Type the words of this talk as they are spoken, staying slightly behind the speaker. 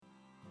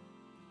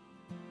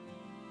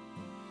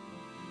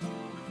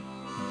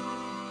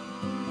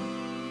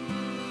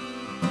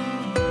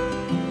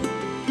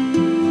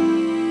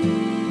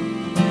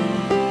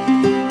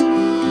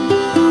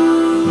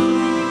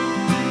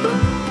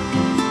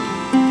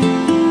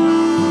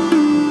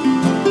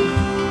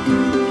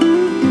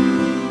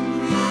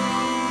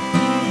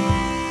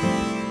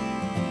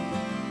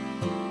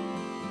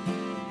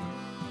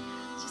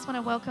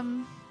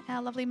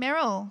our lovely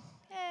Meryl.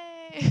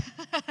 Yay!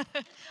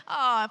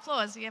 Oh,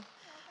 applause. Yeah.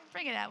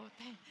 Bring it out.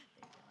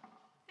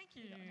 Thank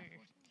you.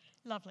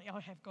 Lovely. I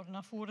have got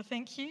enough water,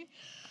 thank you.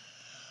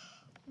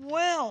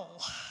 Well,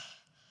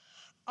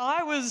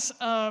 I was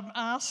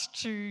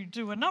asked to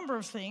do a number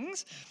of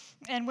things,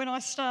 and when I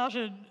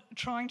started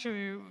trying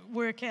to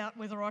work out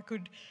whether I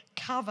could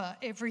cover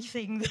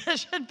everything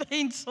that had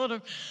been sort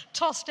of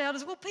tossed out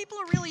as, well, people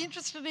are really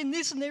interested in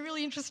this and they're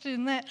really interested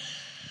in that,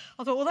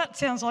 I thought, well, that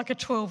sounds like a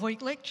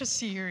 12-week lecture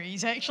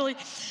series, actually.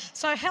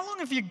 So how long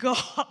have you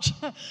got?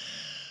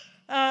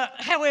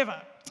 However,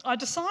 I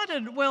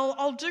decided, well,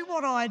 I'll do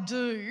what I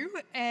do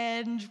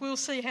and we'll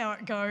see how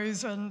it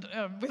goes, and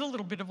with a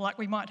little bit of luck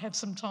we might have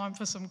some time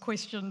for some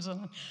questions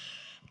and,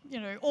 you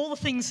know, all the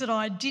things that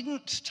I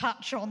didn't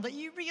touch on that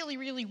you really,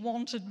 really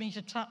wanted me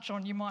to touch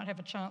on, you might have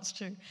a chance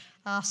to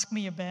ask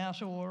me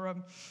about, or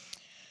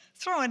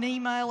throw an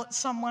email at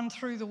someone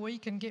through the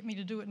week and get me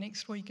to do it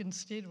next week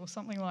instead, or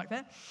something like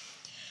that.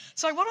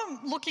 So what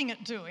I'm looking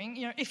at doing,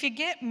 you know, if you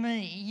get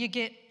me, you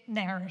get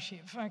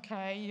narrative,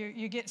 okay?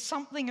 You get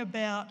something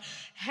about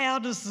how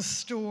does the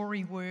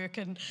story work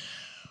and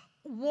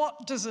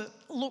what does it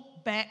look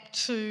back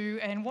to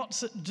and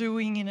what's it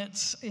doing in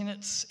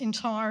its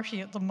entirety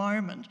at the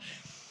moment.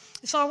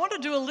 So I want to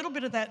do a little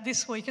bit of that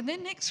this week, and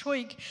then next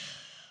week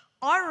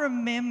I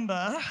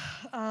remember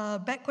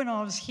back when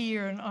I was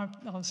here, and I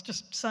was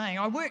just saying,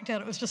 I worked out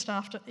it was just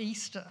after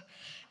Easter.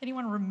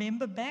 Anyone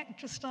remember back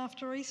just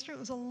after Easter? It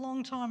was a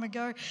long time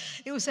ago.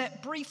 It was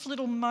that brief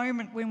little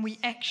moment when we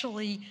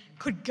actually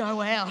could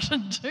go out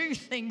and do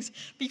things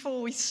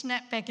before we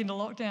snapped back into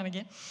lockdown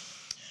again.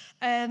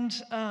 And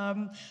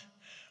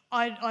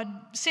I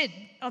said,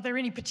 are there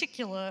any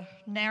particular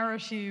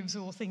narratives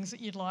or things that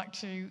you'd like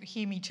to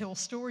hear me tell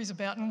stories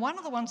about? And one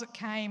of the ones that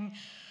came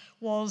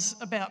was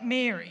about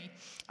Mary.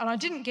 And I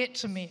didn't get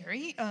to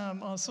Mary. I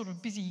was sort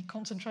of busy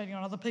concentrating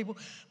on other people.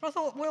 But I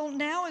thought, well,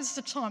 now is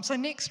the time. So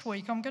next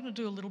week I'm going to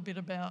do a little bit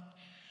about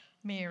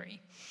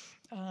Mary,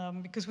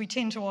 because we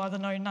tend to either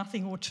know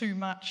nothing or too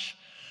much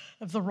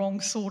of the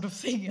wrong sort of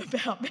thing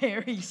about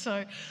Mary.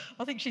 So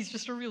I think she's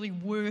just really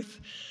worth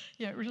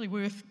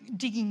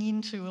digging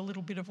into a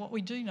little bit of what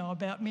we do know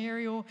about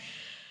Mary, or,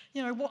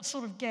 you know, what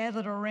sort of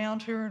gathered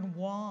around her and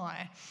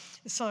why.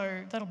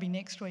 So that'll be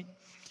next week.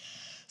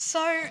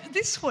 So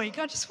this week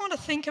I just want to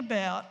think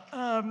about,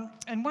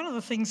 and one of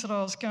the things that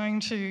I was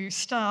going to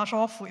start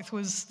off with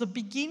was the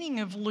beginning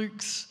of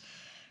Luke's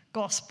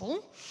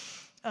Gospel,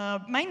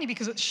 mainly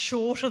because it's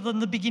shorter than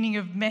the beginning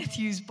of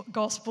Matthew's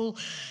Gospel,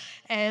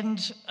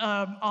 and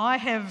I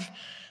have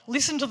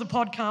listened to the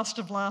podcast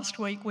of last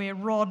week where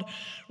Rod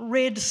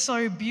read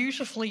so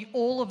beautifully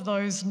all of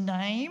those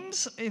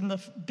names in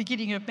the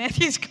beginning of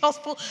Matthew's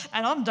Gospel,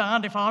 and I'm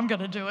darned if I'm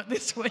going to do it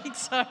this week.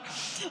 So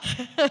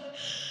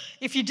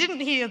if you didn't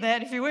hear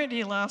that, if you weren't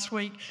here last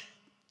week,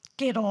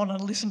 get on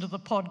and listen to the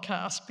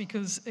podcast,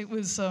 because it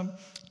was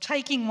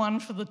taking one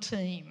for the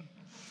team,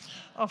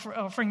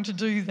 offering to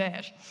do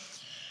that.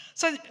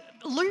 So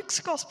Luke's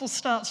Gospel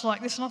starts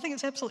like this, and I think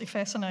it's absolutely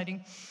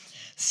fascinating.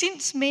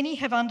 Since many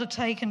have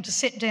undertaken to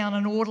set down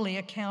an orderly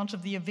account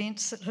of the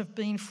events that have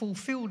been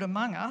fulfilled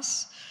among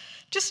us,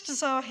 just as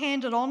they were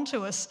handed on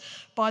to us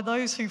by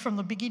those who from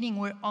the beginning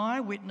were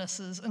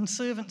eyewitnesses and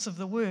servants of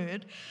the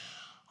word,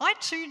 I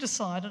too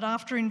decided,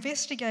 after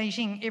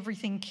investigating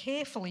everything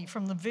carefully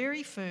from the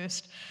very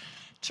first,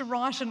 to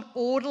write an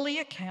orderly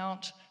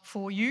account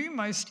for you,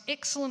 most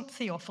excellent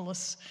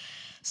Theophilus,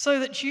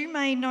 so that you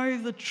may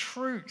know the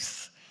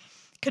truth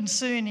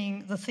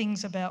concerning the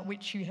things about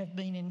which you have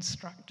been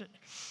instructed.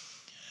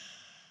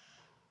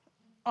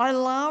 I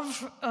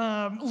love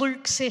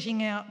Luke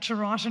setting out to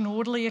write an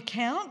orderly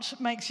account.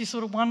 It makes you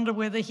sort of wonder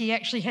whether he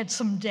actually had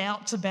some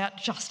doubts about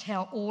just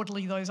how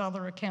orderly those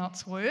other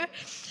accounts were,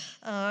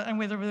 and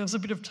whether there was a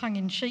bit of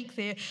tongue-in-cheek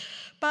there.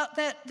 But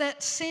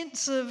that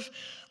sense of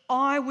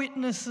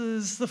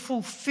eyewitnesses, the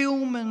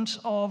fulfilment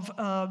of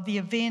the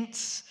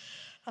events,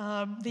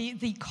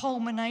 the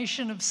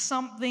culmination of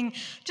something,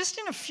 just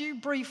in a few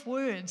brief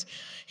words,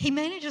 he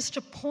manages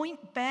to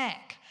point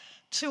back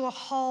to a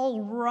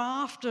whole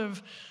raft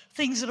of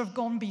things that have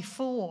gone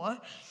before,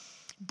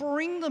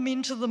 bring them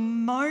into the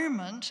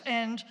moment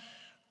and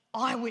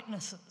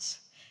eyewitnesses,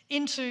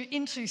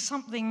 into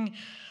something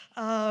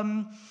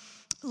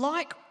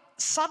like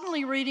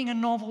suddenly reading a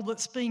novel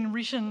that's been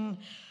written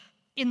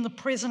in the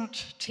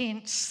present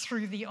tense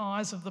through the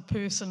eyes of the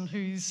person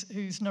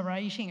who's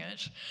narrating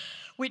it,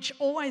 which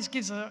always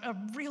gives a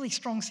really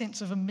strong sense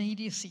of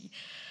immediacy.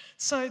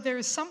 So there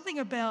is something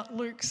about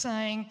Luke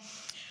saying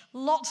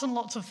lots and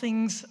lots of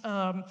things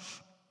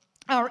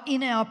are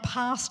in our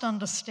past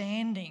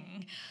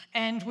understanding,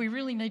 and we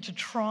really need to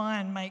try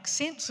and make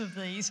sense of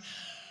these,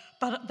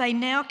 but they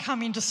now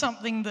come into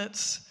something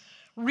that's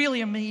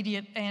really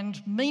immediate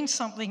and means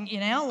something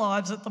in our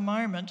lives at the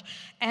moment,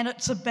 and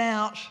it's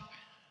about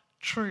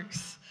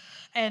truth.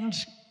 And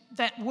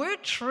that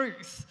word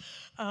truth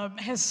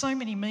has so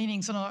many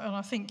meanings, and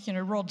I think, you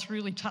know, Rod's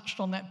really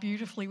touched on that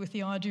beautifully with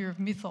the idea of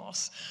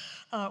mythos.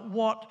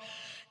 What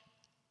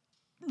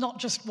not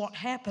just what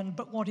happened,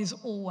 but what is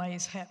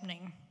always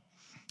happening.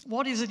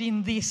 What is it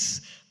in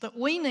this that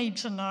we need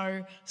to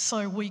know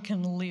so we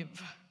can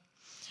live?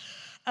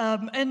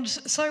 And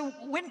so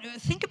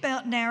think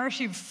about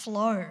narrative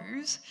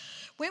flows.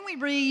 When we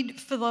read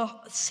for the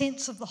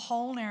sense of the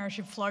whole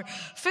narrative flow,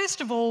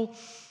 first of all,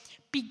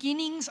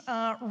 beginnings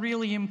are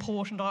really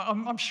important.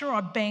 I'm sure I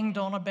banged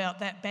on about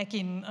that back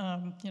in,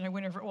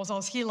 whenever it was I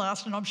was here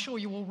last, and I'm sure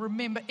you will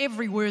remember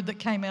every word that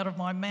came out of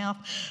my mouth.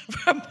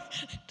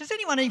 Does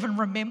anyone even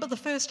remember the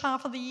first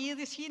half of the year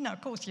this year? No,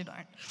 of course you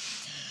don't.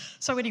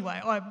 So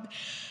anyway,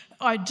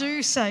 I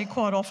do say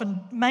quite often,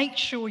 make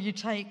sure you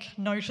take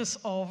notice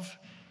of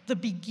the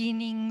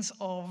beginnings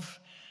of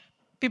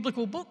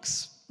biblical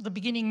books, the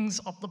beginnings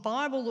of the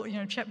Bible,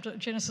 chapter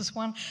Genesis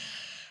 1.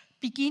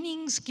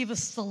 Beginnings give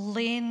us the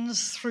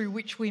lens through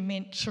which we're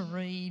meant to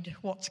read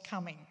what's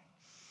coming.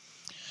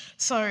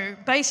 So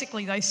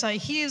basically they say,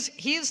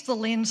 here's the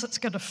lens that's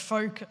going to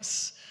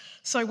focus.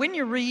 So when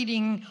you're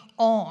reading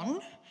on,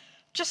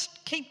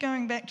 just keep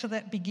going back to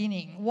that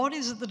beginning. What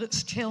is it that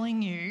it's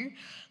telling you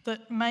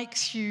that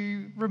makes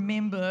you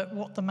remember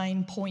what the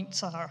main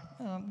points are,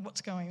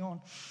 what's going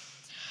on?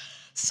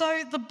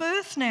 So the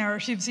birth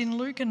narratives in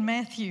Luke and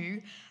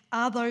Matthew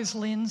are those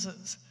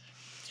lenses.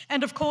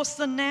 And of course,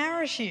 the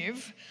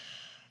narrative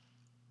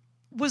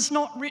was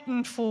not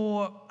written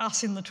for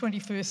us in the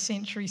 21st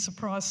century,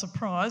 surprise,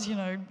 surprise,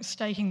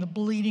 stating the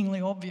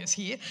bleedingly obvious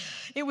here.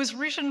 It was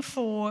written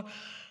for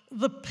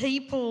the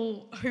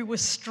people who were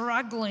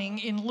struggling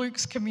in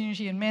Luke's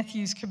community and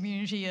Matthew's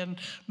community and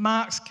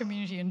Mark's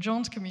community and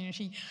John's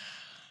community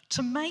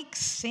to make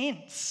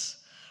sense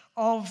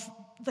of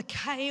the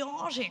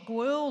chaotic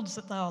worlds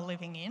that they were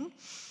living in,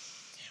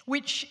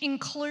 which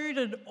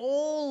included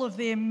all of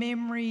their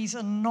memories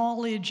and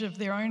knowledge of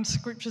their own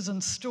scriptures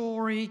and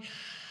story,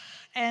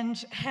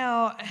 and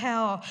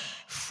how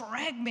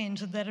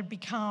fragmented that had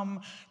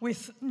become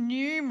with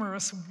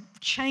numerous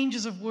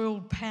changes of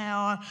world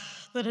power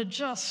that had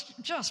just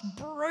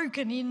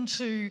broken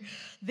into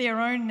their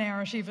own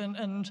narrative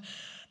and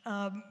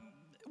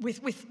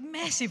with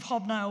massive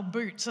hobnail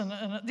boots, and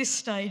at this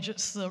stage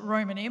it's the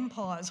Roman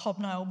Empire's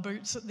hobnail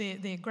boots that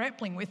they're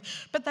grappling with,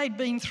 but they'd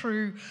been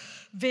through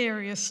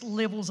various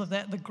levels of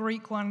that. The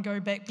Greek one go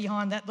back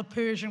behind that, the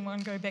Persian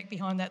one go back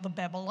behind that, the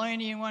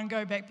Babylonian one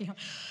go back behind.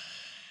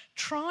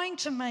 Trying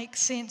to make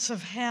sense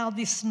of how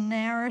this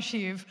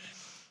narrative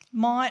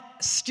might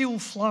still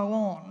flow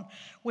on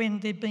when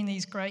there'd been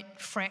these great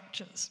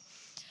fractures.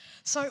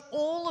 So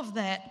all of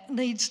that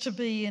needs to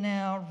be in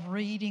our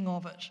reading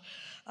of it.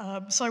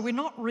 So we're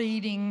not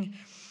reading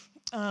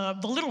the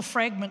little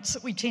fragments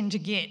that we tend to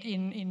get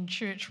in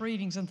church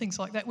readings and things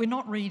like that. We're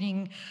not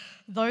reading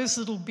those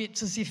little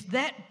bits as if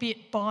that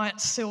bit by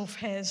itself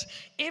has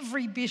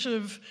every bit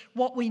of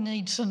what we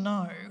need to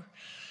know.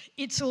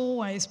 It's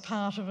always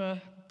part of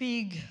a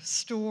big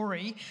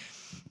story,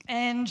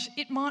 and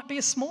it might be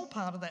a small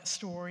part of that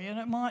story, and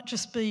it might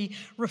just be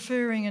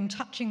referring and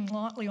touching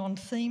lightly on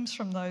themes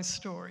from those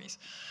stories.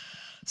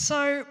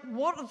 So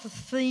what are the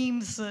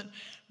themes that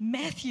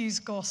Matthew's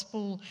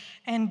Gospel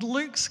and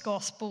Luke's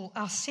Gospel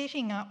are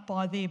setting up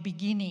by their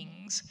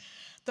beginnings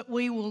that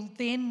we will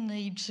then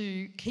need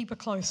to keep a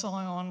close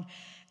eye on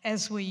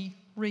as we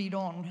read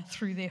on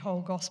through their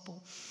whole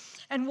Gospel?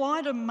 And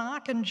why do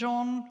Mark and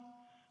John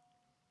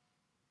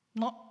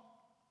not?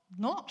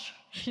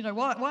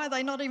 Why are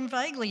they not even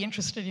vaguely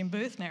interested in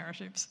birth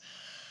narratives?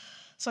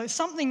 So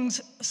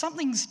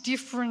something's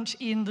different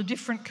in the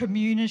different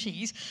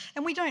communities,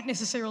 and we don't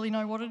necessarily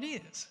know what it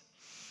is.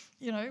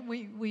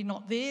 We're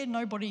not there.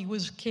 Nobody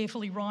was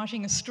carefully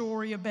writing a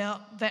story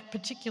about that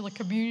particular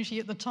community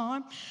at the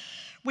time.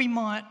 We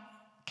might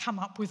come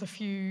up with a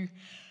few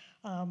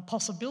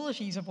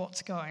possibilities of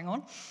what's going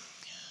on.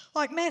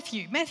 Like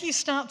Matthew. Matthew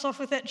starts off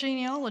with that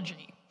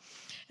genealogy.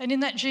 And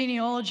in that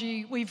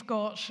genealogy, we've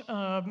got,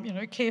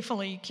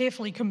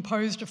 carefully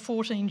composed of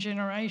 14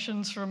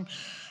 generations from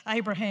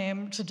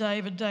Abraham to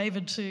David,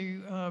 David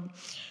to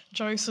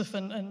Joseph,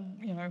 and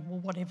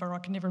whatever. I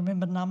can never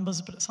remember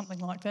numbers, but it's something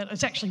like that.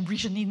 It's actually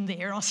written in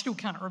there. I still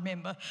can't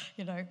remember,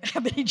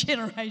 how many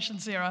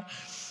generations there are.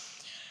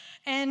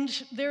 And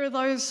there are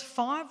those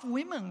 5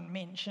 women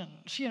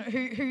mentioned,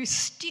 who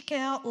stick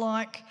out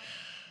like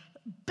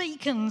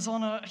beacons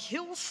on a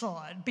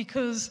hillside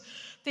because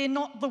they're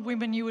not the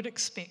women you would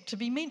expect to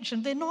be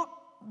mentioned. They're not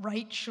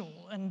Rachel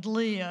and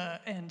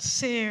Leah and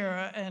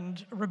Sarah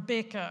and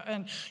Rebecca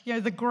and,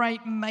 the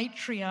great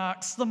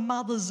matriarchs, the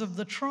mothers of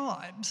the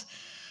tribes.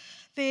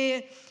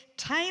 They're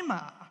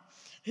Tamar,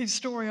 whose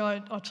story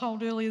I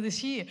told earlier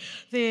this year.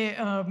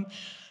 They're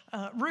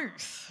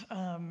Ruth,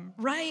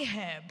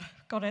 Rahab,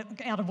 got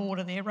out of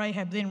order there,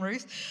 Rahab then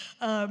Ruth,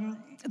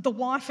 the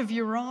wife of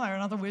Uriah,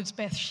 in other words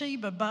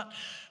Bathsheba, but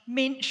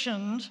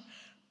mentioned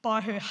by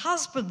her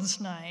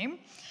husband's name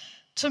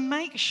to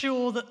make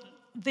sure that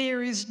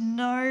there is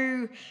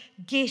no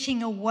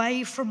getting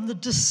away from the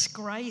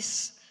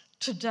disgrace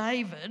to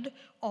David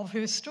of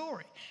her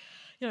story.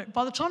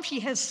 By the time she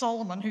has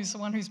Solomon, who's the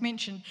one who's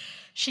mentioned,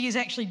 she is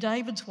actually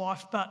David's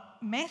wife, but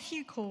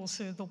Matthew calls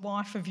her the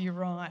wife of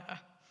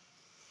Uriah.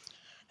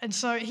 And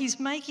so he's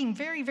making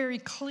very, very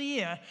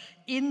clear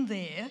in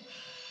there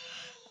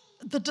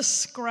the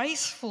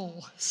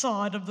disgraceful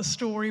side of the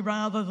story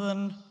rather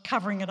than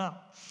covering it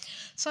up.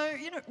 So,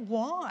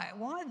 why?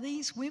 Why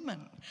these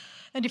women?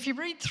 And if you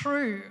read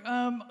through,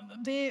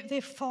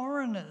 they're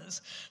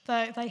foreigners.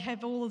 They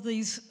have all of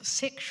these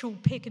sexual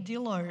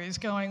peccadillos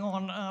going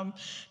on.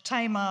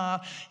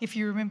 Tamar, if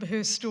you remember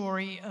her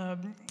story,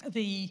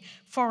 the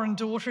foreign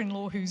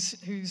daughter-in-law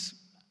whose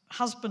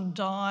husband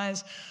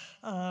dies,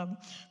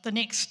 the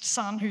next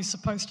son who's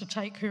supposed to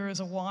take her as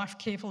a wife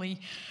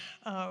carefully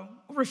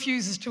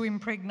refuses to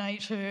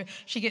impregnate her.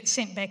 She gets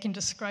sent back in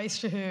disgrace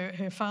to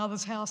her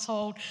father's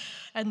household,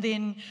 and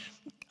then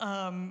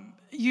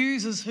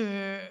uses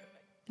her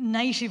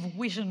native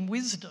wit and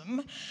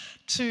wisdom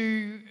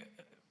to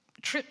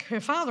trick her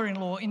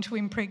father-in-law into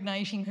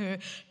impregnating her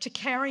to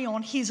carry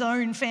on his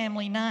own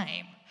family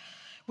name,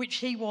 which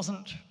he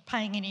wasn't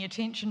paying any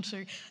attention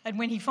to. And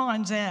when he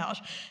finds out,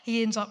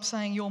 he ends up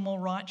saying, "You're more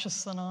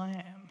righteous than I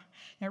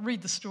am."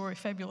 Read the story,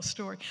 fabulous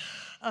story.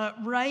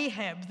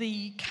 Rahab,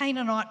 the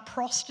Canaanite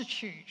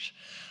prostitute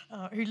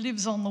who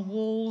lives on the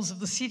walls of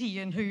the city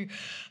and who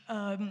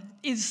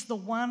is the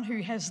one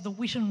who has the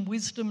wit and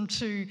wisdom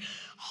to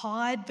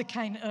hide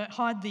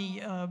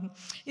the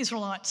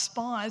Israelite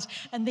spies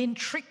and then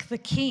trick the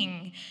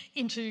king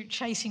into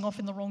chasing off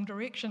in the wrong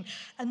direction,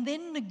 and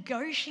then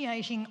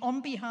negotiating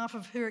on behalf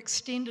of her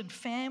extended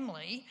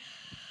family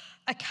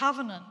a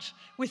covenant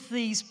with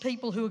these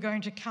people who are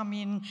going to come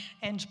in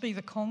and be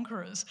the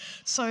conquerors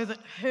so that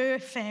her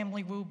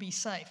family will be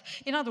safe.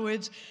 In other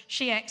words,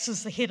 she acts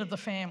as the head of the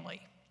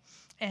family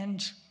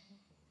and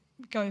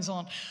goes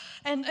on.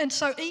 And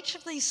so each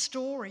of these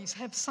stories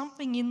have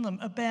something in them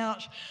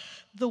about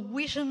the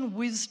wit and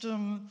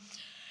wisdom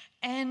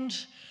and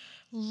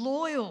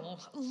loyal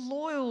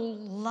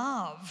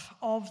love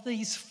of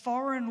these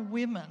foreign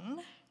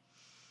women,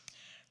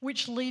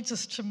 which leads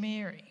us to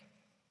Mary.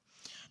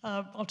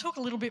 I'll talk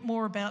a little bit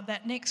more about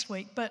that next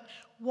week, but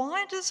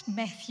why does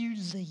Matthew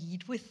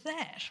lead with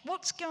that?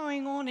 What's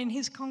going on in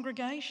his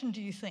congregation,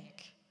 do you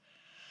think?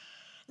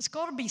 There's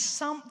got to be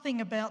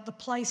something about the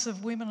place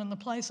of women and the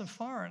place of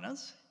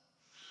foreigners,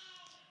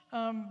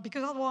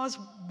 because otherwise,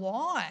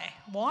 why?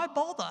 Why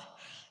bother?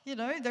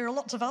 There are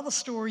lots of other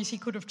stories he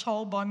could have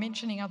told by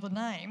mentioning other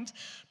names,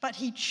 but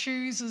he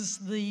chooses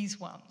these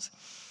ones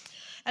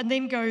and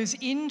then goes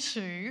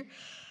into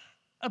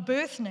a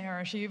birth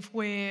narrative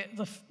where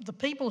the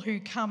people who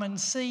come and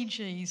see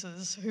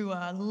Jesus, who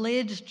are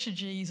led to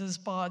Jesus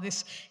by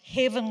this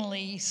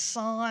heavenly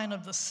sign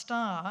of the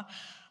star,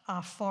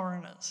 are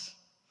foreigners.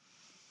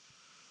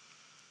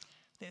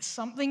 There's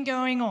something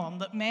going on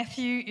that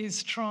Matthew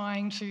is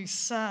trying to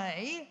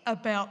say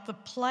about the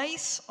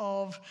place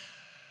of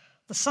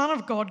the Son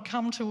of God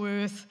come to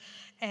earth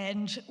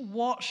and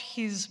what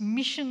his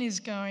mission is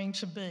going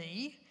to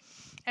be.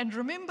 And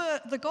remember,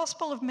 the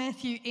Gospel of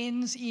Matthew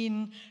ends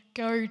in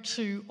 "go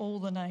to all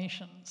the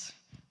nations,"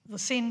 the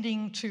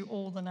sending to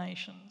all the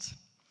nations.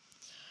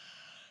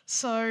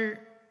 So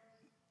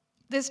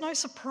there's no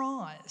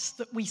surprise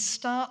that we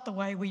start the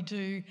way we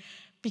do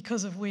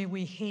because of where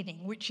we're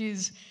heading, which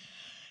is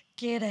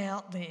get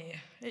out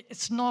there.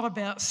 It's not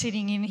about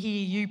sitting in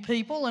here, you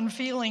people, and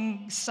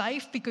feeling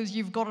safe because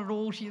you've got it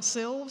all to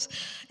yourselves.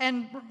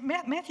 And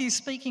Matthew's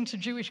speaking to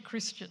Jewish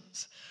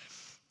Christians.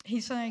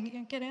 He's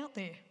saying, get out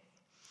there.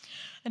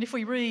 And if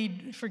we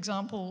read, for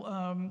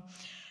example,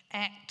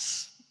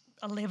 Acts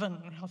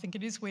 11, I think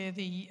it is, where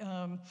the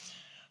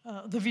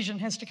vision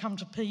has to come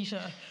to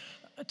Peter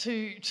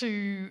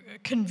to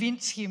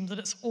convince him that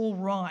it's all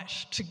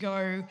right to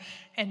go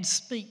and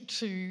speak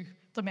to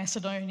the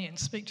Macedonians,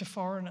 speak to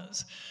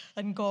foreigners.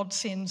 And God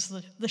sends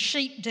the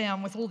sheet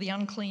down with all the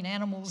unclean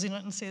animals in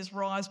it and says,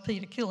 "Rise,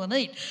 Peter, kill and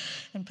eat."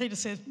 And Peter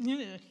says,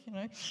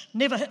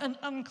 "Never an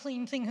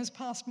unclean thing has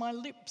passed my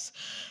lips."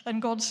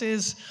 And God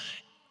says,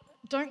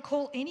 "Don't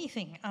call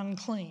anything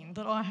unclean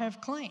that I have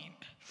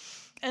cleaned."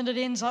 And it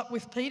ends up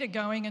with Peter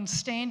going and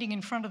standing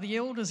in front of the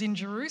elders in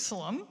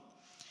Jerusalem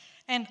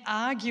and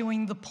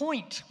arguing the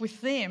point with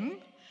them,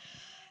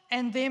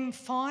 and them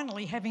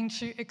finally having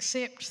to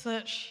accept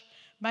that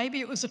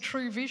maybe it was a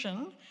true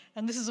vision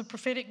and this is a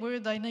prophetic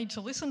word they need to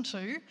listen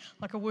to,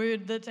 like a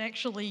word that's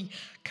actually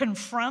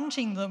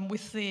confronting them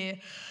with their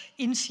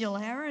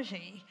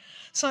insularity.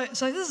 So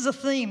this is a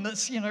theme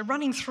that's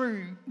running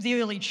through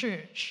the early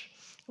church.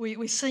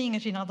 We're seeing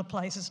it in other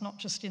places, not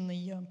just in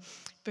the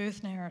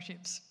birth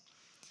narratives.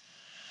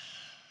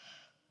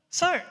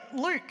 So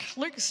Luke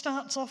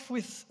starts off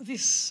with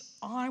this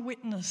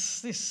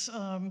eyewitness, this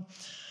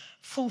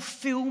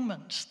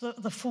fulfillment,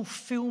 the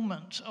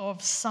fulfillment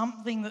of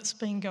something that's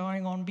been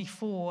going on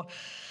before.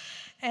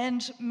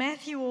 And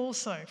Matthew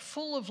also,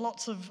 full of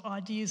lots of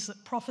ideas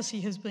that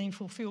prophecy has been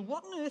fulfilled.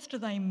 What on earth do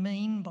they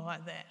mean by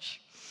that?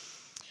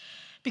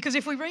 Because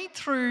if we read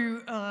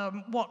through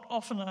what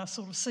often are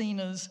sort of seen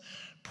as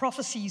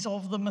prophecies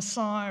of the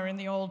Messiah in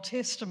the Old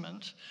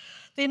Testament,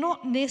 they're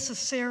not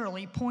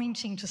necessarily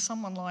pointing to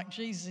someone like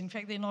Jesus. In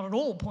fact, they're not at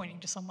all pointing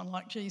to someone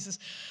like Jesus.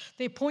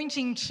 They're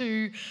pointing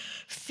to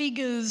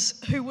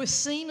figures who were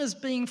seen as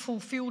being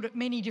fulfilled at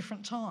many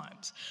different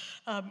times.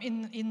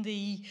 In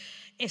the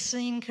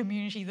Essene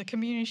community, the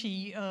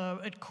community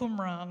at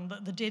Qumran,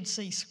 that the Dead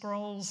Sea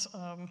Scrolls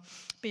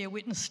bear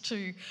witness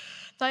to,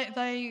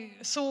 they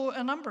saw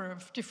a number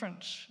of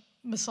different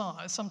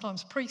messiahs,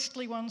 sometimes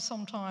priestly ones,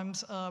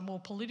 sometimes more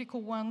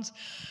political ones.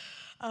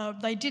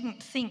 They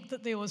didn't think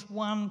that there was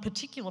one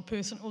particular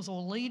person it was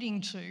all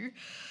leading to,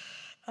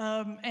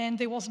 and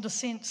there wasn't a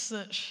sense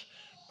that,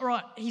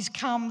 right, he's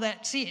come,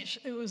 that's it.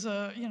 It was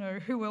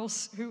who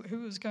else,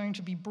 who was going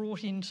to be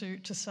brought in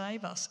to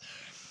save us.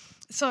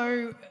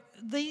 So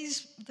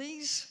these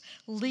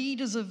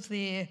leaders of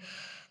their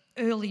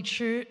early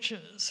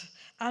churches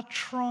are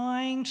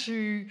trying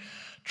to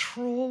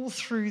trawl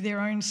through their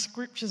own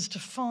scriptures to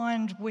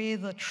find where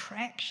the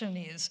traction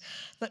is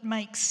that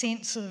makes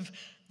sense of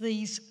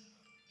these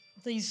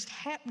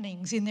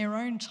happenings in their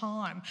own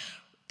time,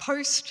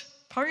 post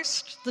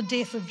the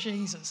death of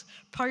Jesus,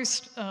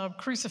 post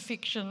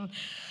crucifixion,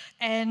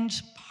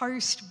 and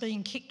post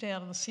being kicked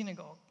out of the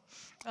synagogue.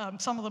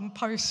 Some of them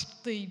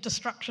post the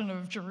destruction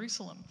of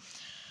Jerusalem.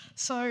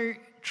 So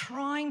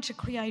trying to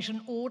create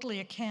an orderly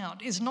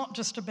account is not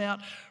just about,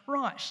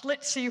 right,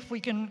 let's see if we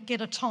can get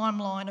a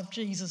timeline of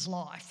Jesus'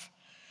 life.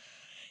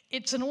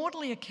 It's an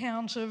orderly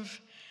account of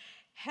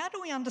how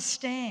do we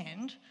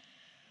understand,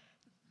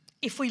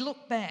 if we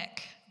look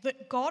back,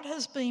 that God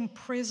has been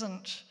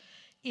present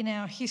in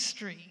our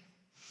history.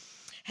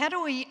 How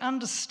do we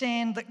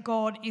understand that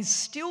God is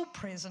still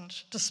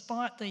present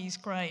despite these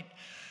great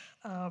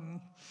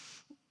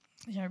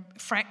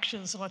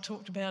fractures that I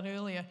talked about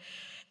earlier?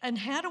 And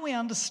how do we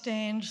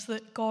understand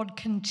that God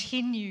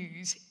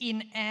continues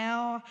in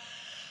our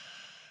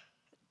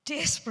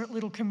desperate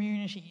little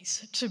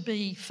communities to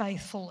be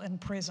faithful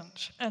and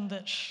present, and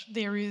that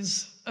there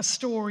is a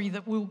story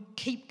that will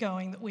keep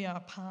going that we are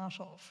part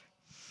of?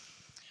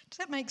 Does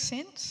that make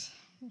sense?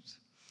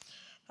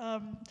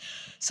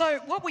 So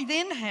what we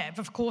then have,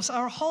 of course,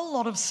 are a whole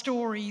lot of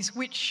stories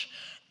which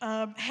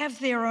have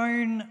their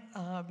own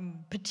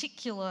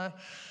particular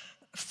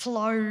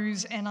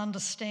flows and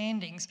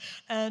understandings,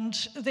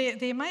 and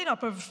they're made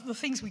up of the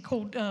things we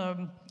call,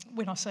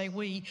 when I say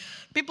we,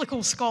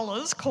 biblical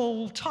scholars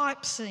call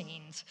type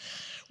scenes,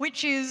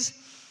 which is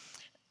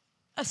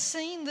a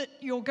scene that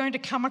you're going to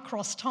come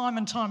across time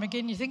and time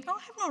again. You think, oh,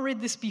 haven't I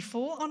read this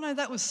before? Oh no,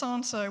 that was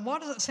so-and-so. Why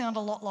does it sound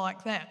a lot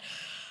like that?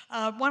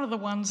 One of the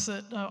ones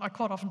that I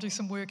quite often do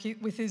some work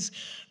with is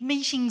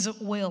meetings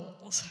at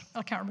wells.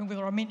 I can't remember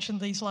whether I mentioned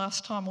these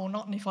last time or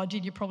not, and if I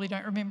did, you probably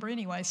don't remember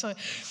anyway. So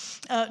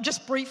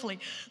just briefly,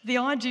 the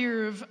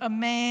idea of a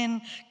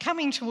man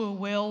coming to a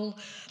well,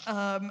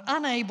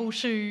 unable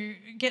to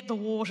get the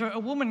water, a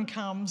woman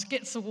comes,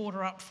 gets the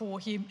water up for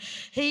him.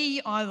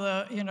 He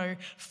either,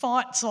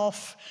 fights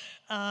off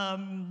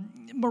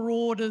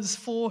marauders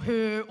for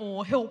her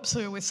or helps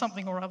her with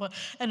something or other,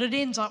 and it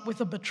ends up with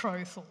a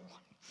betrothal.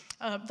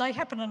 They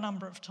happen a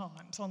number of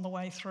times on the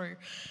way through.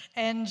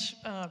 And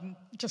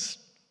just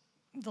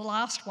the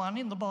last one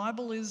in the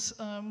Bible is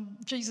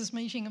Jesus'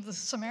 meeting of the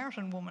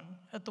Samaritan woman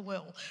at the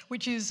well,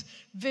 which is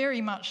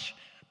very much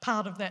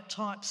part of that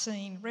type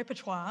scene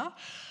repertoire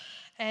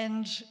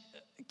and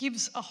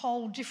gives a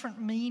whole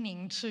different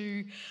meaning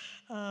to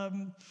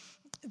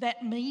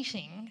that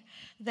meeting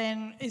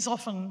than is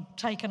often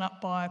taken up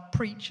by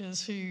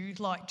preachers who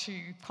like to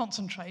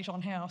concentrate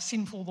on how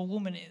sinful the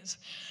woman is.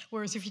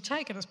 Whereas if you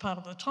take it as part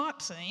of the type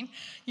scene,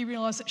 you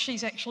realise that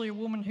she's actually a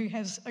woman who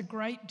has a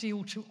great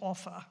deal to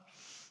offer,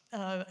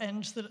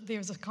 and that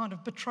there's a kind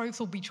of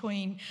betrothal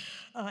between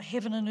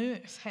heaven and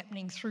earth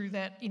happening through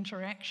that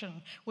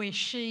interaction, where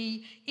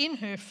she, in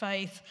her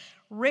faith,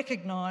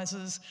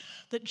 recognises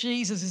that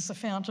Jesus is the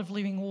fount of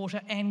living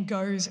water and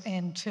goes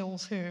and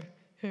tells her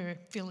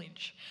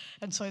village.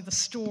 And so the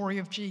story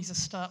of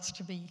Jesus starts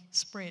to be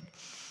spread.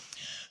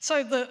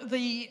 So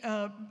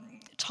the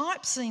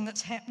type scene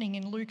that's happening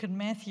in Luke and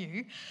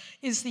Matthew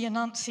is the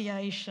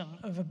annunciation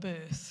of a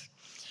birth,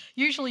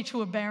 usually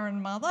to a barren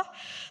mother.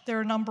 There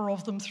are a number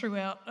of them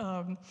throughout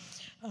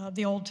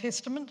the Old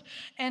Testament,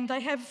 and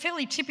they have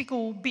fairly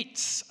typical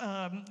bits.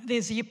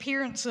 There's the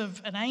appearance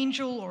of an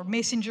angel or a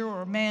messenger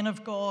or a man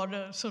of God,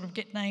 sort of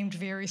get named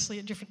variously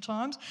at different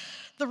times.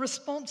 The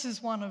response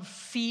is one of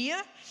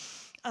fear.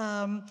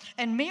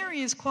 And Mary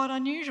is quite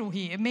unusual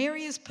here.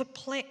 Mary is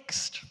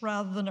perplexed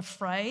rather than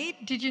afraid.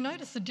 Did you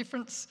notice the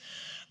difference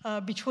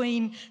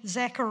between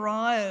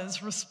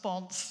Zachariah's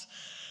response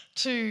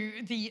to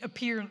the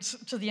appearance,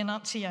 to the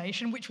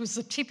Annunciation, which was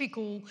the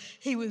typical,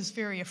 he was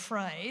very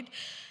afraid,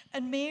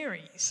 and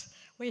Mary's,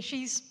 where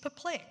she's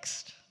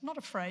perplexed, not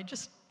afraid,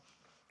 just,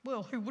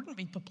 well, who wouldn't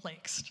be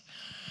perplexed?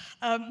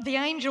 The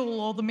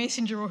angel or the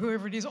messenger or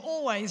whoever it is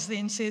always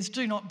then says,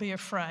 do not be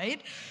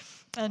afraid.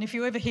 And if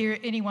you ever hear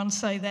anyone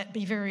say that,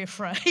 be very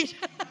afraid,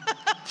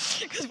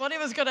 because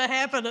whatever's going to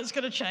happen, it's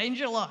going to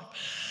change your life.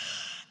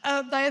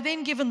 They are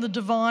then given the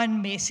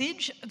divine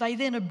message. They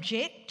then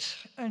object,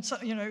 and so,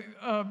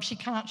 she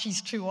can't,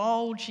 she's too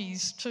old,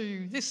 she's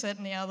too this, that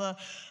and the other.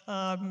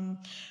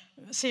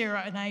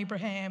 Sarah and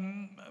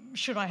Abraham,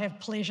 should I have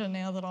pleasure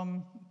now that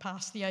I'm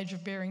past the age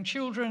of bearing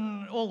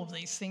children? All of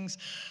these things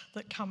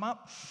that come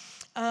up.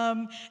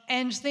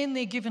 And then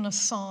they're given a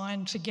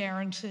sign to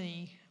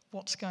guarantee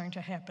what's going to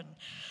happen.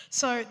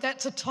 So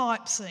that's a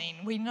type scene.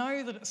 We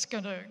know that it's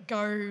going to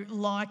go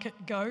like it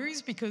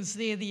goes because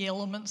they're the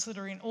elements that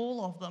are in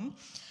all of them.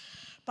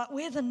 But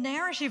where the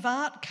narrative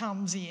art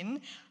comes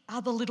in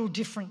are the little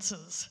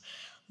differences,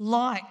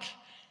 like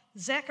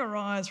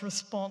Zachariah's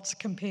response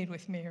compared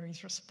with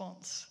Mary's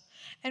response.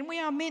 And we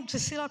are meant to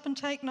sit up and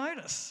take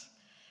notice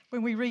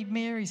when we read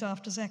Mary's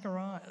after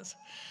Zachariah's.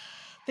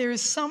 There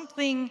is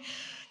something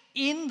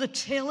in the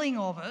telling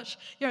of it.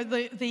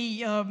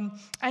 The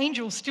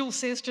angel still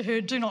says to her,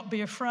 "Do not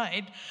be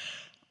afraid."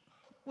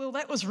 Well,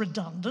 that was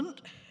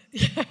redundant.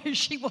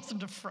 She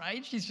wasn't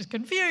afraid, she's just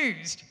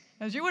confused,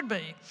 as you would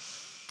be.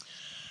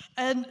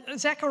 And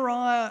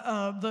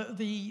Zechariah,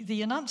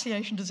 the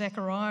Annunciation to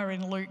Zechariah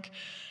in Luke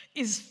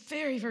is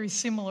very, very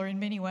similar in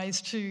many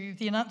ways to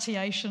the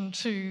Annunciation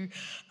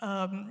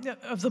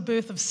of the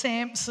birth of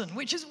Samson,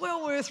 which is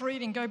well worth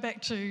reading. Go back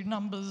to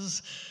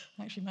Numbers.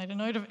 I actually made a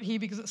note of it here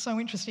because it's so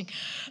interesting.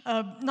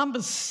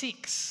 Numbers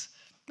 6.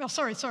 Oh,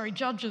 sorry,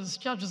 Judges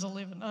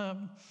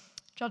 11.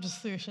 Judges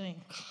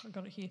 13. I've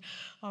got it here.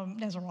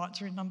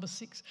 Nazarites are in Numbers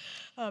 6.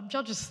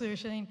 Judges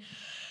 13.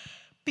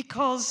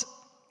 Because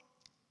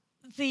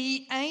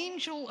the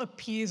angel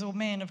appears, or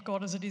man of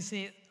God as it is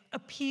there,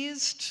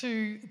 appears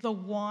to the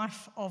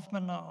wife of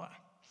Manoah.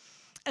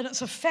 And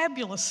it's a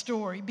fabulous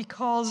story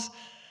because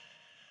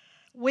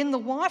when the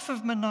wife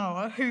of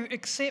Manoah, who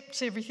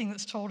accepts everything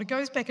that's told her,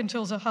 goes back and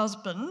tells her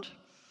husband,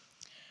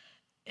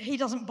 he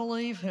doesn't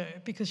believe her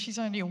because she's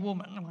only a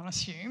woman, one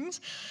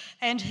assumes,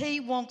 and he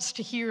wants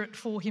to hear it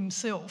for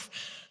himself.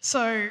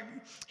 So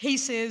he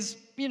says,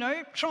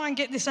 try and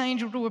get this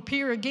angel to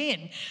appear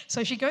again.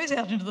 So she goes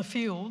out into the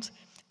fields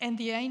and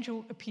the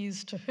angel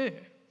appears to her.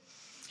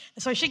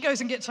 So she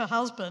goes and gets her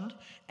husband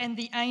and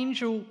the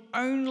angel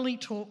only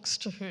talks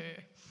to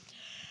her.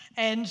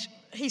 And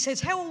he says,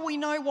 "How will we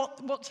know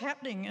what's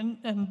happening?"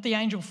 And the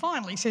angel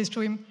finally says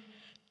to him,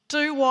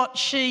 "Do what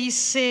she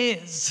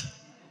says."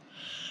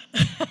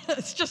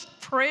 It's just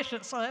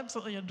precious. I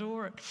absolutely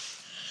adore it.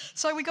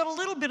 So we got a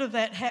little bit of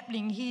that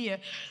happening here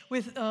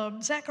with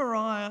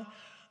Zechariah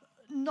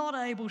not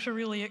able to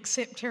really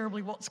accept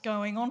terribly what's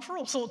going on for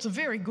all sorts of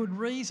very good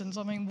reasons.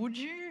 I mean, would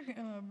you?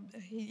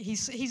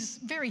 He's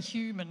very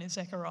human, is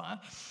Zechariah.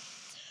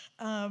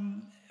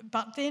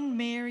 But then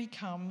Mary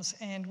comes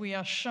and we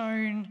are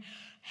shown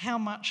how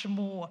much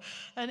more.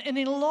 And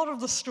in a lot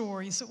of the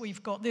stories that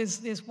we've got,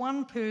 there's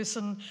one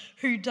person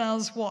who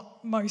does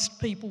what most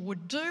people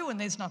would do, and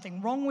there's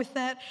nothing wrong with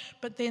that,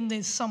 but then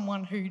there's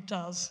someone who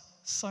does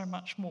so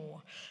much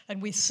more.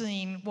 And we've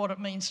seen what it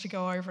means to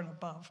go over and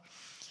above.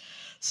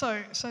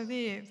 So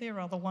they're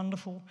rather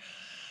wonderful.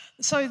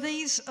 So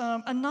these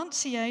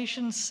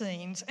Annunciation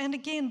scenes, and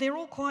again, they're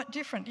all quite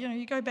different.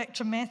 You go back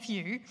to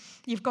Matthew,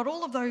 you've got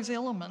all of those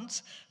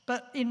elements,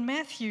 but in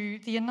Matthew,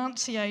 the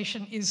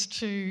Annunciation is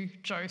to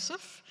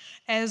Joseph,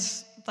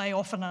 as they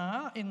often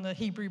are in the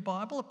Hebrew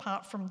Bible,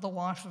 apart from the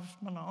wife of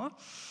Manoah.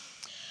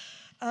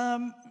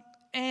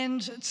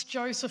 And it's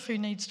Joseph who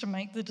needs to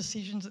make the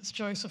decisions. It's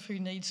Joseph who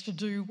needs to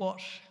do what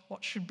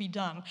should be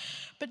done.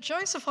 But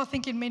Joseph, I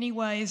think, in many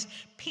ways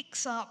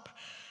picks up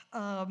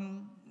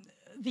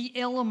the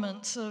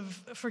elements of,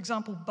 for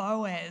example,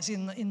 Boaz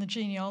in the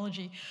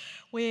genealogy,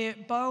 where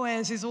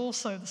Boaz is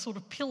also the sort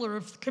of pillar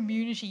of the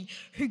community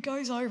who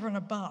goes over and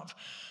above.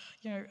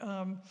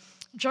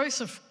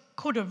 Joseph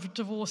could have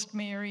divorced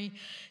Mary.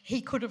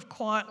 He could have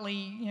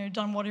quietly,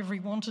 done whatever he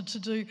wanted to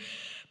do,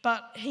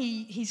 but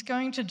he's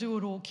going to do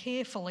it all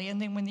carefully. And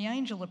then when the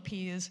angel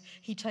appears,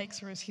 he takes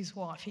her as his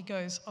wife. He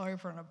goes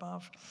over and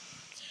above.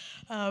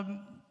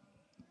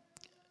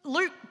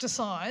 Luke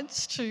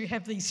decides to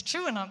have these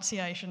two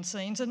Annunciation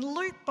scenes, and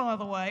Luke, by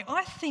the way,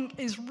 I think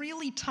is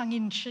really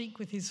tongue-in-cheek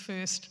with his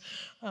first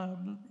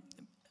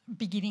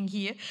beginning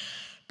here,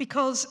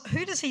 because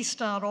who does he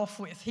start off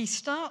with? He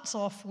starts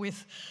off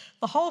with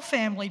the whole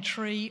family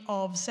tree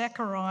of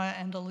Zechariah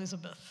and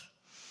Elizabeth.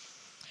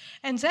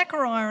 And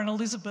Zechariah and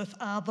Elizabeth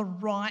are the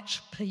right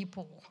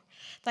people.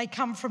 They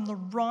come from the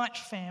right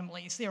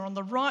families. They're on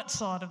the right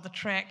side of the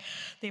track.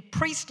 They're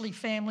priestly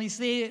families.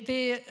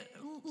 Their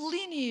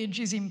lineage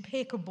is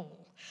impeccable.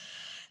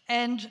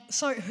 And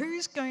so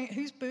whose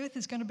birth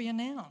is going to be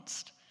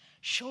announced?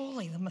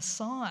 Surely the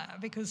Messiah,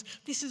 because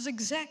this is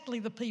exactly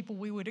the people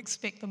we would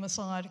expect the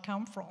Messiah to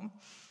come from,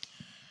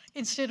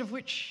 instead of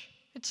which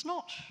it's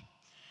not.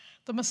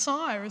 The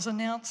Messiah is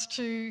announced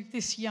to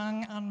this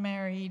young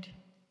unmarried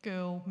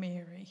girl,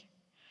 Mary.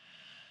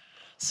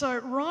 So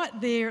right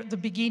there at the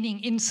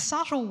beginning, in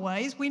subtle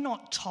ways, we're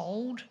not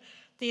told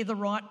they're the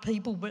right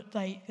people, but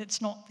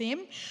it's not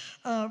them.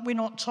 We're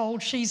not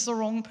told she's the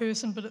wrong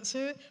person, but it's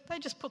her. They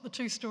just put the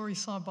two stories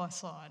side by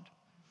side.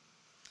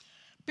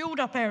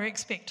 Build up our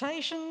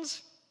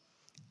expectations,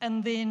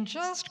 and then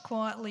just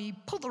quietly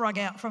pull the rug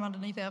out from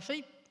underneath our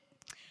feet.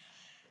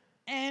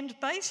 And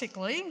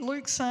basically,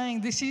 Luke's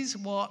saying this is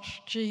what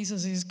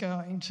Jesus is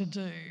going to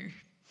do.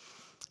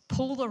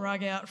 Pull the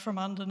rug out from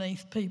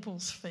underneath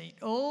people's feet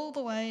all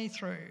the way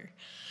through.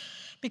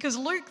 Because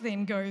Luke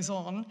then goes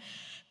on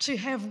to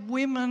have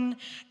women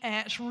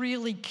at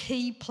really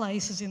key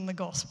places in the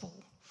gospel.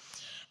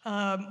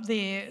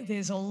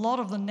 There's a lot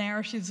of the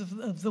narratives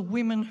of the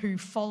women who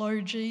follow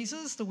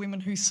Jesus, the women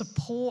who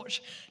support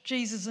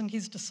Jesus and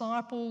his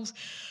disciples.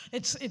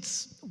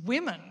 It's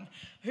women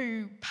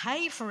who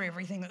pay for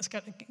everything that's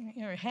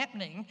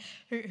happening,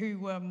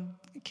 who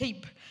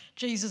keep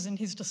Jesus and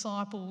his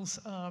disciples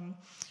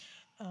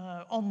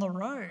on the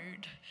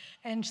road,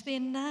 and they're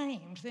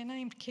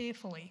named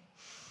carefully.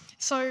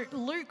 So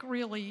Luke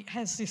really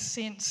has this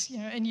sense,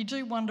 and you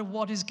do wonder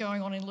what is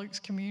going on in Luke's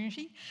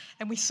community.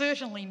 And we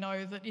certainly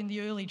know that in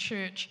the early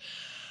church,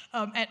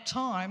 at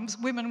times,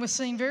 women were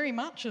seen very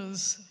much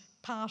as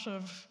part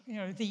of,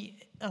 the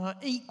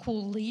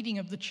equal leading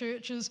of the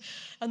churches.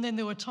 And then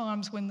there were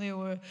times when there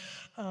were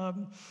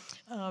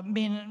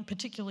men, and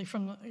particularly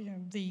from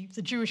the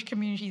Jewish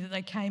community that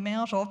they came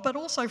out of, but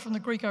also from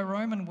the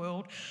Greco-Roman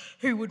world,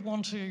 who would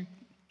want to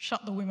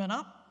shut the women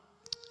up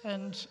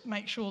and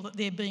make sure that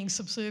they're being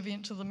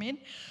subservient to the men.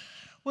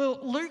 Well,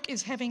 Luke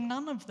is having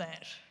none of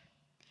that.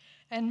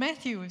 And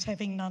Matthew is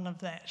having none of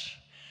that.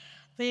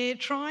 They're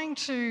trying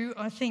to,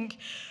 I think,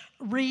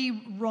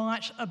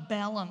 rebalance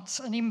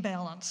an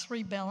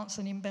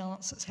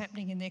imbalance that's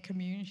happening in their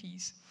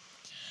communities.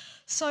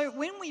 So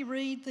when we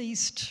read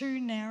these two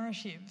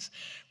narratives,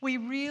 we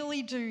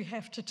really do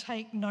have to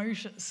take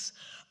notice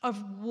of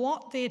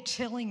what they're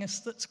telling us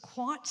that's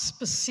quite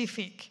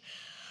specific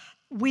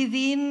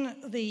within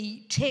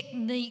the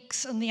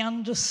techniques and the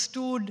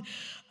understood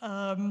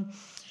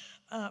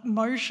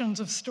motions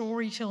of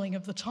storytelling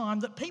of the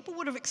time that people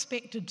would have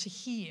expected to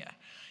hear.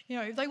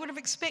 They would have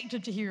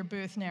expected to hear a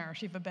birth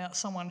narrative about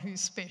someone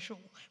who's special,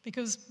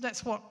 because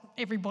that's what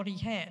everybody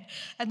had.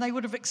 And they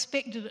would have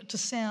expected it to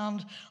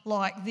sound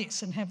like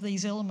this and have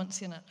these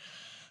elements in it.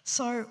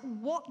 So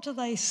what do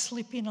they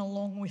slip in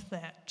along with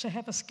that to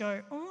have us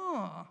go,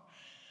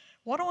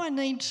 what do I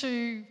need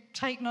to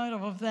take note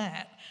of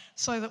that,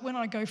 so that when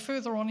I go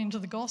further on into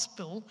the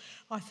gospel,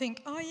 I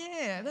think, oh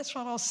yeah, that's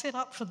right, I was set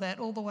up for that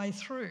all the way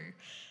through.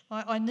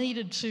 I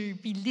needed to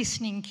be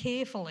listening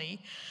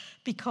carefully,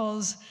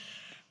 because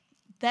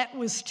that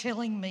was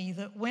telling me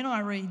that when I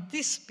read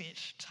this bit,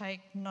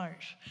 take note.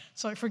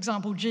 So, for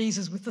example,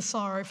 Jesus with the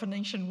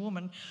Syrophoenician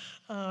woman,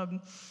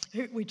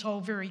 who we're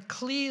told very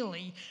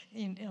clearly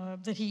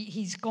that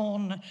he's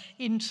gone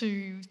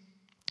into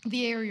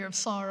the area of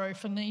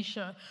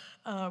Syrophoenicia,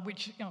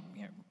 which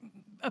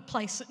a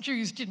place that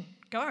Jews didn't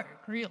go,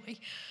 really.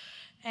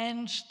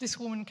 And this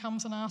woman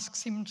comes and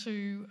asks him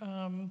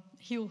to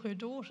heal her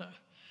daughter.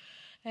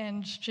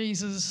 And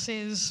Jesus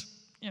says,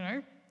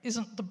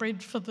 isn't the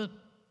bread for the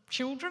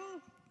children?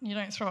 You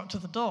don't throw it to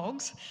the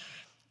dogs.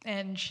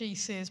 And she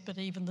says, but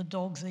even the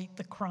dogs eat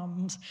the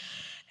crumbs.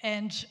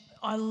 And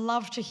I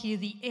love to hear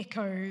the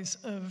echoes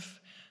of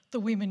the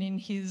women in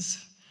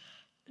his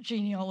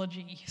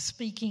genealogy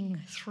speaking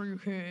through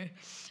her,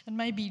 and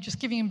maybe just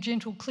giving him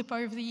gentle clip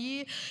over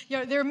the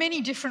ear. There are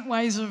many different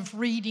ways of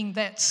reading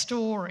that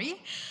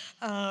story,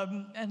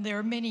 and there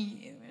are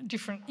many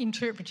different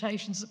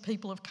interpretations that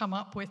people have come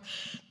up with.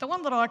 The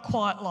one that I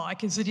quite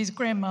like is that his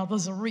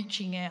grandmothers are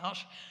reaching out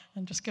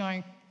and just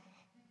going,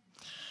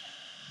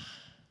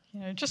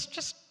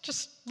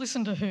 just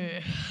listen to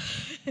her,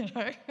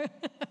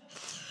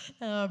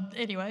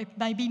 Anyway,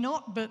 maybe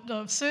not,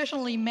 but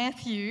certainly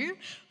Matthew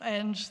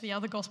and the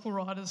other gospel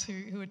writers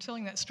who are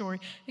telling that story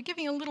are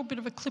giving a little bit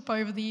of a clip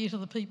over the ear to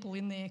the people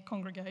in their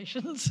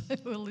congregations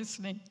who are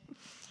listening.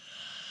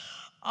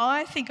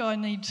 I think I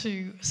need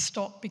to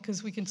stop,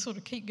 because we can sort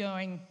of keep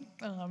going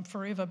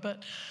forever,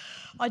 but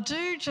I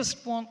do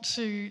just want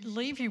to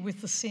leave you with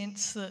the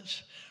sense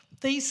that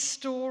these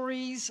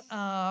stories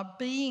are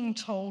being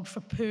told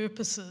for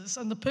purposes,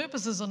 and the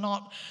purposes are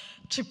not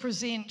to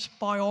present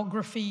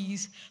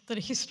biographies that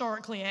are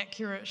historically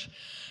accurate.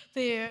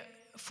 They're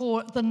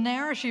for the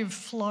narrative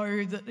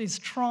flow that is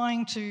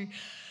trying to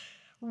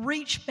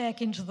reach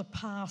back into the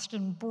past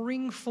and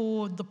bring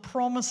forward the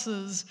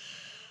promises,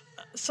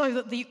 so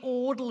that the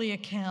orderly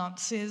account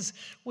says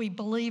we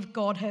believe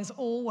God has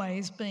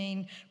always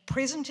been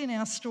present in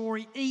our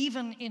story,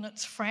 even in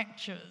its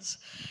fractures,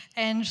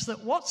 and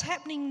that what's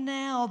happening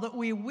now that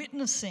we're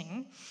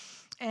witnessing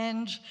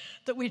and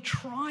that we're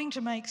trying to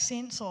make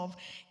sense of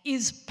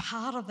is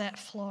part of that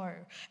flow,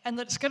 and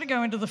that it's going to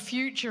go into the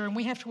future, and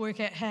we have to work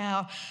out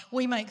how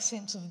we make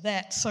sense of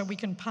that so we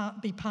can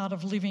be part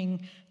of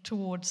living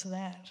towards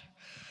that.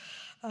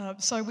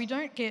 So we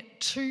don't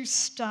get too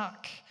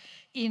stuck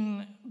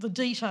in the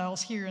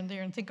details here and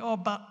there and think,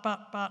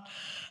 but.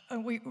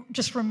 We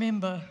just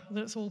remember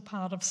that it's all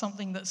part of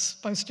something that's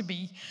supposed to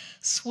be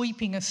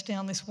sweeping us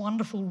down this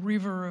wonderful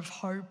river of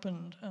hope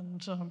and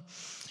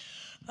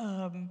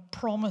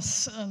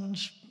promise and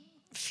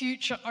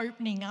future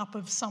opening up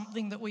of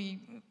something that we're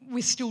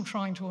still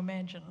trying to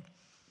imagine.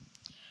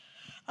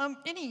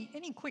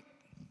 Any quick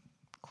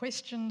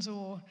questions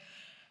or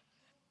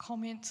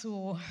comments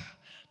or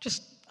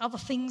just other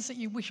things that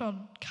you wish I'd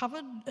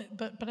covered?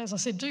 But as I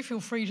said, do feel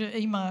free to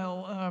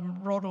email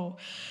Rod or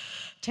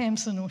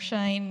Tamsin or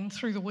Shane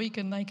through the week,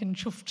 and they can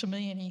chuff to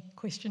me any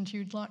questions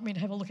you'd like me to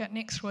have a look at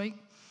next week.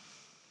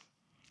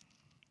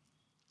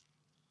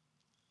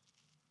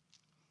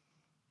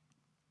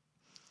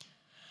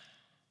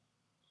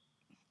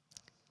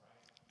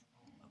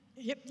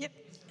 Yep.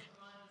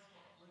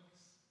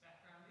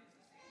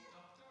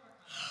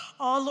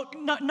 Oh, look,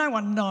 no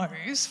one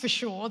knows for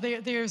sure.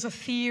 There's a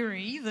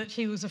theory that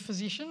he was a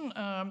physician,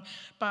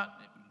 but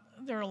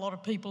there are a lot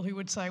of people who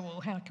would say,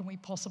 well, how can we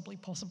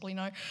possibly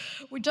know?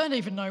 We don't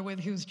even know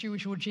whether he was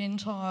Jewish or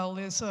Gentile.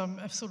 There's a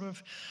sort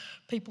of,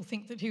 people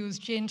think that he was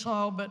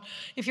Gentile, but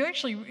if you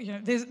actually,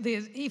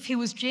 if he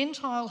was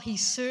Gentile, he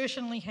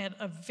certainly had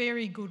a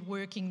very good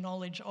working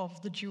knowledge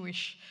of the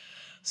Jewish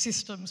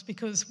systems,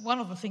 because one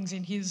of the things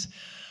in his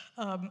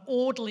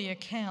orderly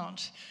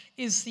account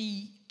is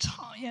the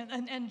time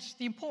and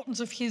the importance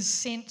of his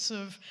sense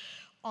of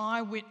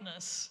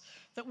eyewitness,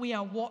 that we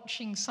are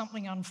watching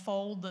something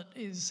unfold that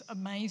is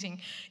amazing,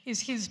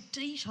 is his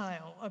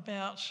detail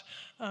about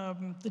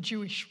the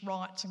Jewish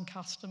rites and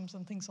customs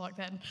and things like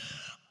that. And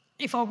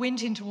if I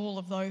went into all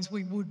of those,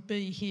 we would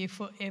be here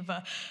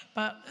forever.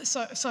 But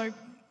so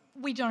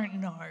we don't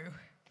know.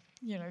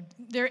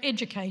 They're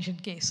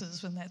educated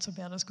guesses, and that's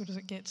about as good as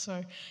it gets.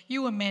 So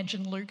you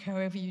imagine Luke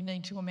however you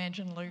need to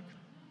imagine Luke.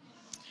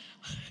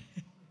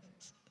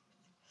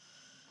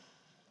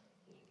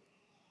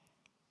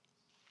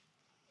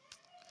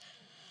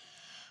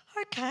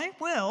 Okay,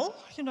 well,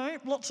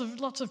 lots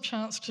of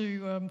chance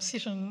to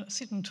sit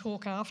and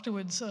talk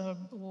afterwards,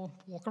 or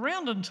walk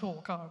around and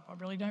talk. I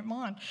really don't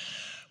mind.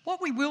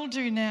 What we will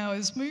do now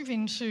is move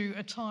into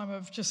a time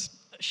of just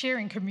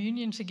sharing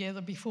communion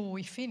together before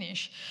we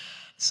finish.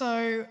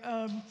 So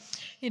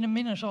in a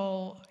minute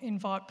I'll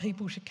invite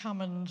people to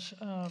come and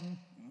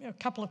a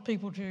couple of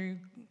people to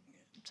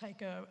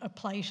take a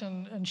plate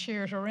and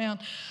share it around.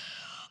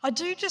 I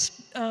do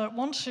just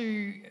want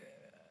to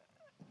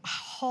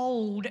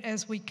hold,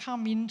 as we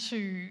come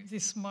into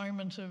this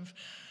moment of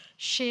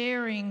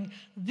sharing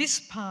this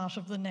part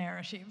of the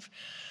narrative,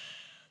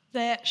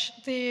 that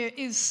there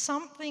is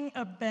something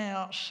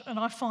about, and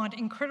I find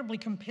incredibly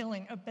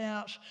compelling,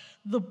 about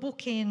the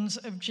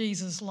bookends of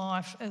Jesus'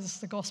 life, as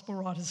the gospel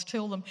writers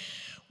tell them,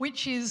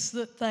 which is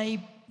that they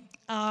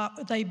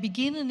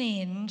begin and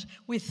end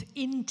with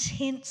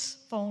intense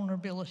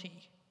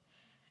vulnerability.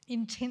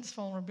 Intense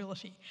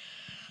vulnerability.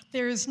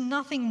 There is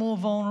nothing more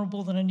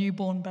vulnerable than a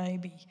newborn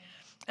baby.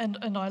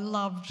 And I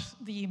loved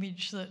the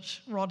image that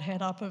Rod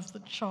had up of the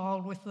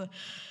child with the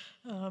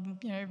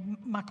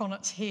muck on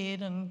its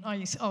head. And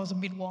I was a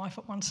midwife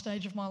at one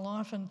stage of my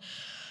life, and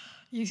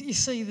you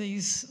see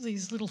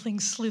these little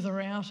things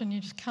slither out, and you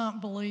just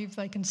can't believe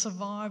they can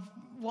survive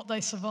what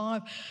they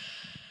survive.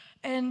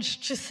 And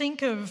to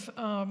think of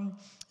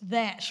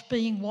that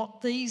being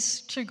what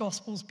these two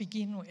Gospels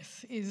begin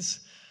with is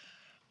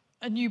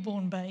a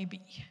newborn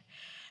baby,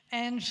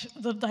 and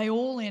that they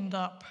all end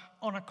up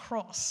on a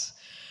cross.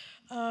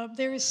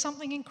 There is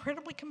something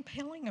incredibly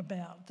compelling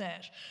about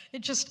that.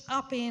 It just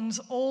upends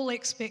all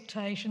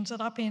expectations.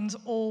 It upends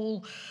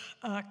all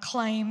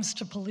claims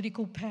to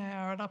political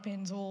power. It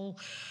upends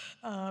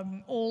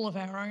all of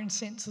our own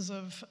senses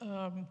of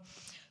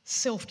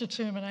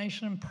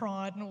self-determination and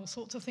pride and all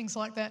sorts of things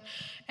like that,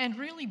 and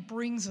really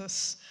brings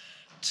us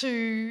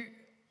to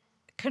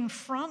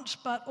confront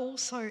but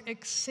also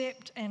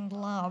accept and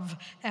love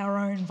our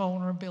own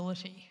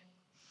vulnerability.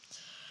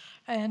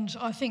 And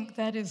I think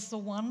that is the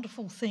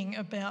wonderful thing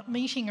about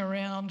meeting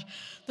around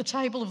the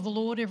table of the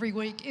Lord every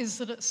week, is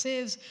that it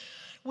says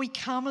we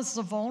come as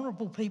the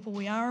vulnerable people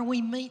we are, and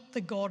we meet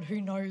the God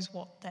who knows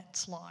what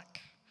that's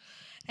like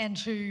and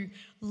who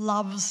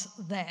loves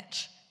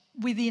that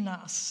within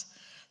us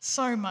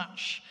so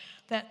much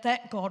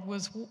that God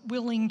was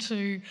willing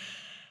to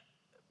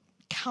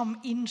come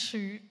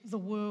into the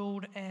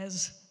world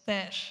as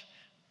that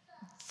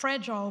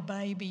fragile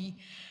baby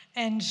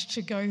and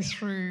to go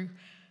through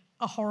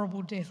a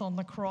horrible death on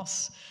the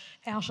cross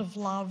out of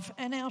love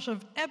and out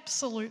of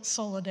absolute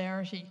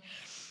solidarity.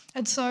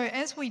 And so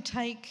as we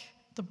take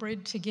the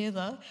bread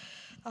together,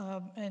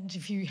 and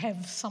if you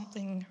have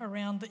something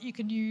around that you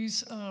can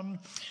use,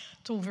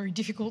 it's all very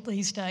difficult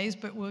these days,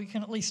 but we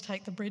can at least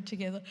take the bread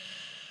together.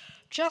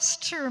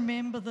 Just to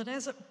remember that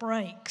as it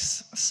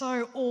breaks,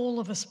 so all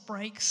of us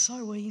break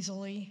so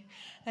easily,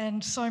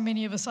 and so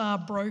many of us are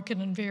broken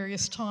in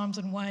various times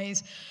and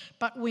ways,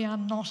 but we are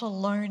not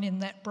alone in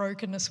that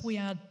brokenness. We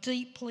are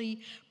deeply,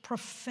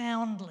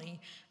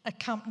 profoundly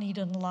accompanied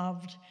and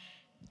loved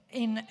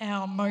in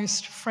our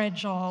most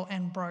fragile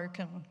and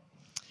broken.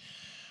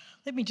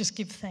 Let me just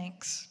give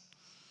thanks.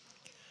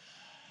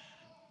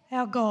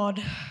 Our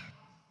God,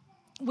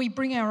 we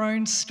bring our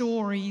own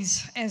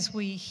stories as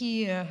we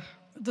hear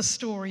the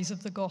stories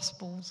of the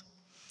Gospels.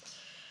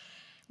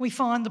 We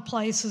find the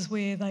places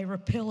where they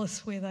repel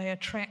us, where they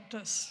attract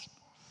us.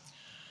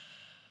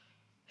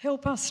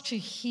 Help us to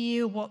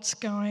hear what's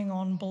going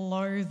on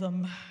below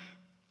them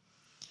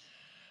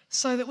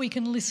so that we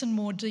can listen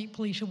more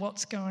deeply to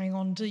what's going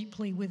on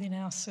deeply within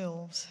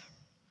ourselves.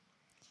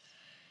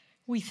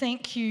 We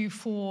thank you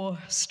for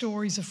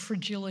stories of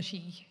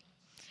fragility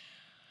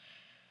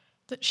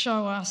that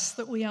show us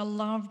that we are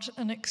loved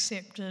and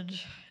accepted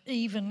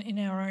even in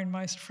our own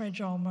most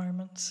fragile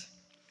moments.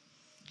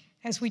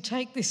 As we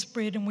take this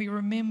bread and we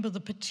remember the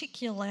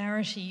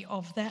particularity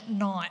of that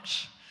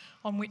night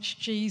on which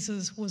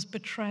Jesus was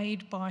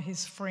betrayed by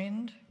his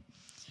friend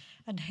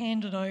and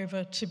handed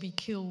over to be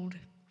killed,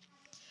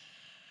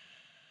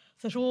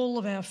 that all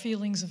of our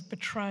feelings of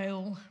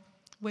betrayal,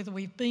 whether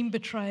we've been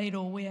betrayed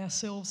or we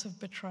ourselves have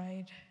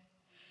betrayed,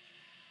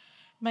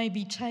 may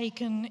be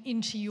taken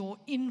into your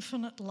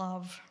infinite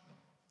love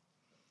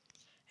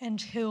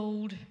and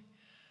held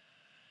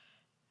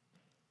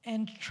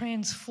and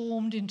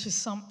transformed into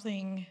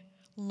something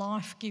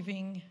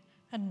life-giving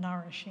and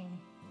nourishing.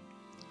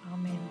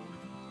 Amen.